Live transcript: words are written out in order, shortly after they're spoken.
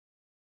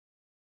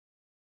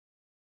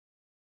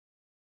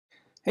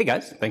Hey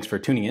guys, thanks for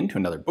tuning in to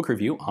another book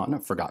review on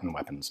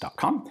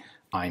ForgottenWeapons.com.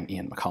 I'm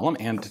Ian McCollum,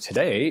 and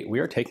today we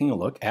are taking a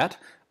look at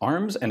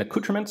Arms and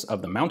Accoutrements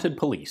of the Mounted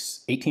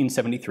Police,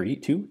 1873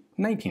 to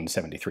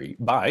 1973,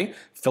 by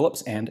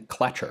Phillips and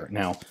Clatcher.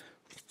 Now,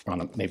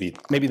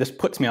 maybe this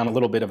puts me on a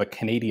little bit of a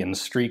Canadian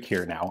streak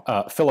here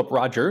now. Philip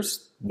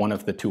Rogers, one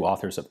of the two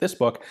authors of this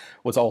book,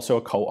 was also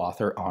a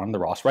co-author on the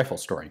Ross rifle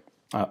story.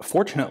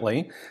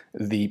 Fortunately,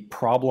 the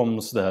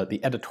problems, the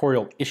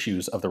editorial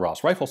issues of the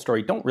Ross rifle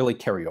story don't really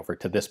carry over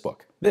to this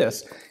book.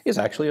 This is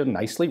actually a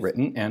nicely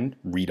written and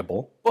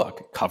readable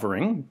book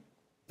covering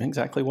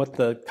exactly what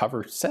the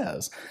cover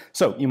says.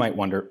 So you might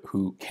wonder,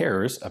 who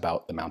cares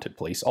about the Mounted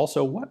Police?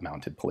 Also, what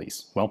Mounted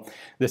Police? Well,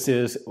 this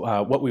is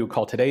what we would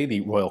call today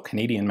the Royal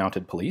Canadian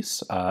Mounted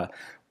Police.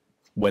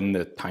 When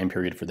the time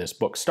period for this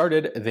book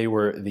started, they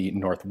were the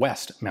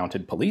Northwest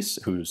Mounted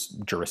Police, whose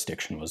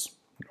jurisdiction was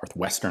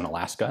northwestern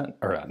Alaska,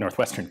 or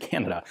northwestern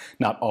Canada,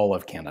 not all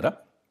of Canada.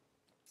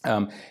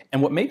 And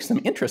what makes them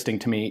interesting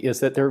to me is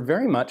that they're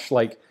very much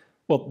like,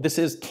 well, this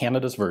is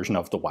Canada's version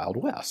of the Wild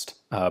West,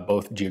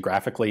 both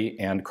geographically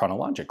and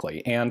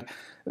chronologically. And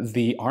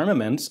the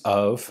armaments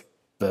of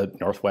the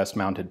Northwest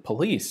Mounted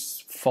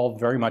Police fall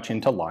very much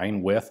into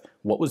line with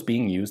what was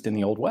being used in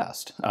the Old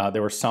West.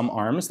 There were some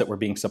arms that were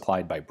being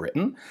supplied by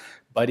Britain,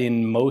 but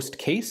in most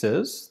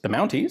cases, the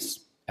Mounties,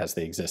 as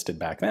they existed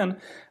back then,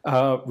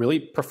 really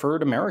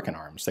preferred American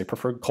arms. They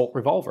preferred Colt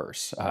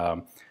revolvers.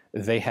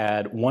 They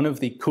had one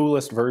of the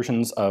coolest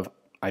versions of,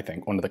 I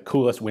think, one of the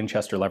coolest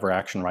Winchester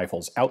lever-action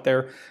rifles out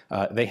there.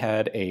 They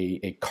had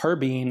a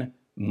carbine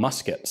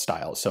musket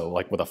style, so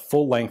like with a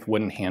full-length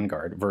wooden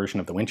handguard version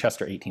of the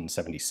Winchester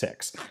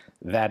 1876.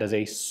 That is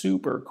a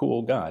super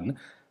cool gun,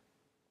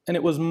 and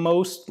it was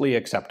mostly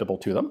acceptable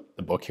to them.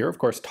 The book here, of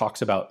course,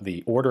 talks about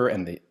the order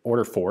and the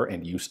order for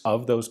and use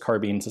of those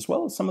carbines, as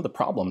well as some of the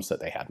problems that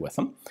they had with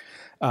them,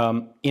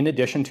 in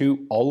addition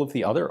to all of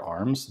the other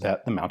arms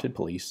that the Mounted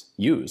Police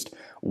used.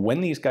 When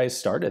these guys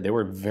started, they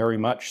were very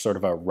much sort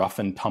of a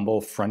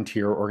rough-and-tumble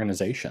frontier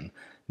organization.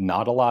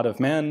 Not a lot of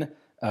men,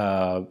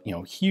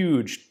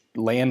 huge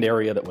land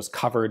area that was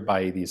covered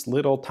by these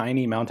little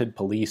tiny Mounted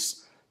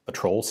Police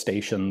patrol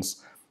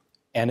stations.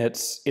 And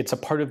it's a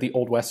part of the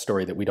Old West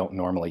story that we don't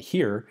normally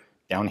hear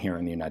down here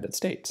in the United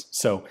States.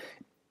 So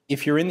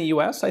if you're in the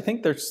US, I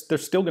think there's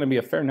still going to be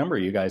a fair number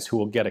of you guys who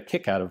will get a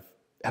kick out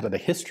of the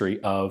history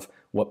of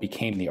what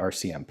became the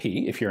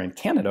RCMP. If you're in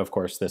Canada, of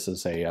course, this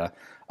is a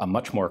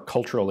much more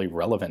culturally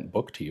relevant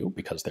book to you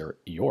because they're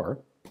your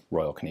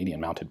Royal Canadian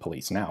Mounted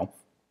Police now.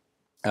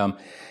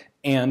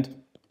 And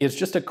it's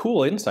just a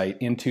cool insight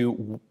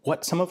into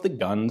what some of the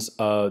guns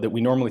that we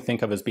normally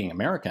think of as being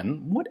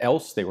American, what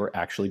else they were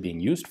actually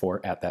being used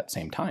for at that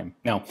same time.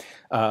 Now,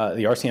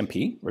 the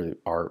RCMP, or the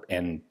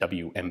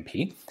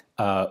RNWMP,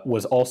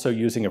 was also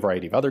using a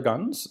variety of other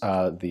guns.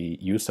 The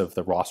use of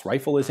the Ross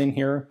rifle is in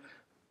here.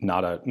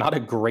 Not a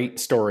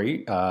great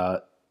story,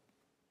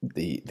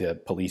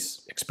 the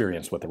police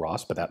experience with the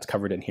Ross, but that's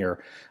covered in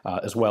here,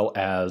 as well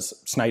as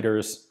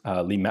Sniders,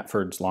 Lee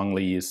Metfords,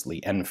 Longleys, Lee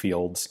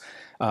Enfields,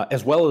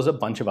 as well as a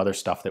bunch of other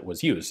stuff that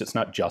was used. It's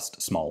not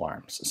just small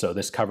arms. So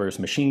this covers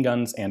machine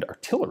guns and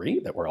artillery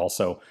that were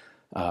also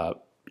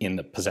in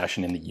the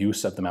possession, in the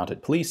use of the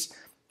Mounted Police,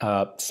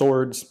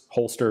 swords,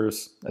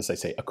 holsters, as they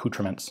say,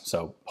 accoutrements,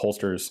 so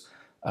holsters,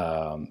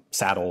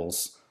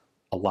 saddles,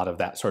 a lot of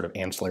that sort of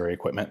ancillary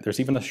equipment.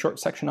 There's even a short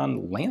section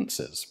on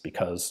lances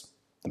because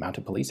the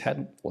Mounted Police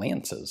had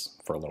lances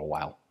for a little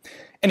while.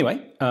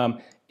 Anyway,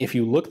 if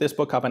you look this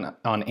book up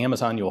on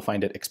Amazon, you will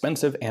find it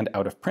expensive and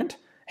out of print.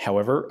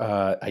 However,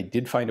 I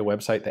did find a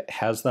website that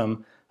has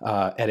them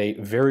at a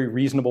very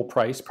reasonable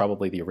price,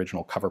 probably the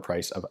original cover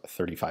price of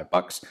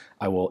 $35.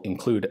 I will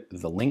include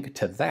the link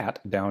to that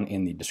down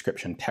in the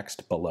description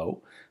text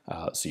below,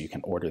 so you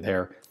can order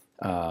there.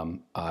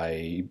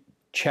 I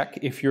check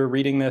if you're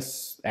reading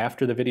this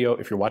after the video,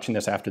 if you're watching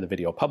this after the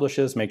video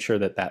publishes, make sure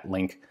that that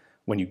link,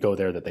 when you go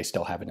there, that they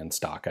still have it in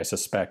stock.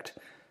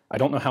 I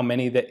don't know how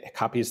many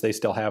copies they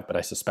still have, but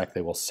I suspect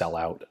they will sell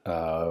out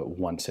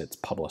once it's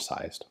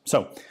publicized.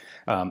 So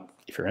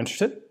if you're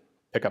interested,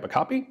 pick up a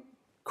copy.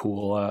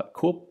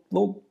 Cool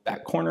little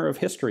back corner of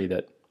history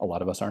that a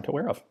lot of us aren't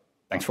aware of.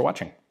 Thanks for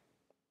watching.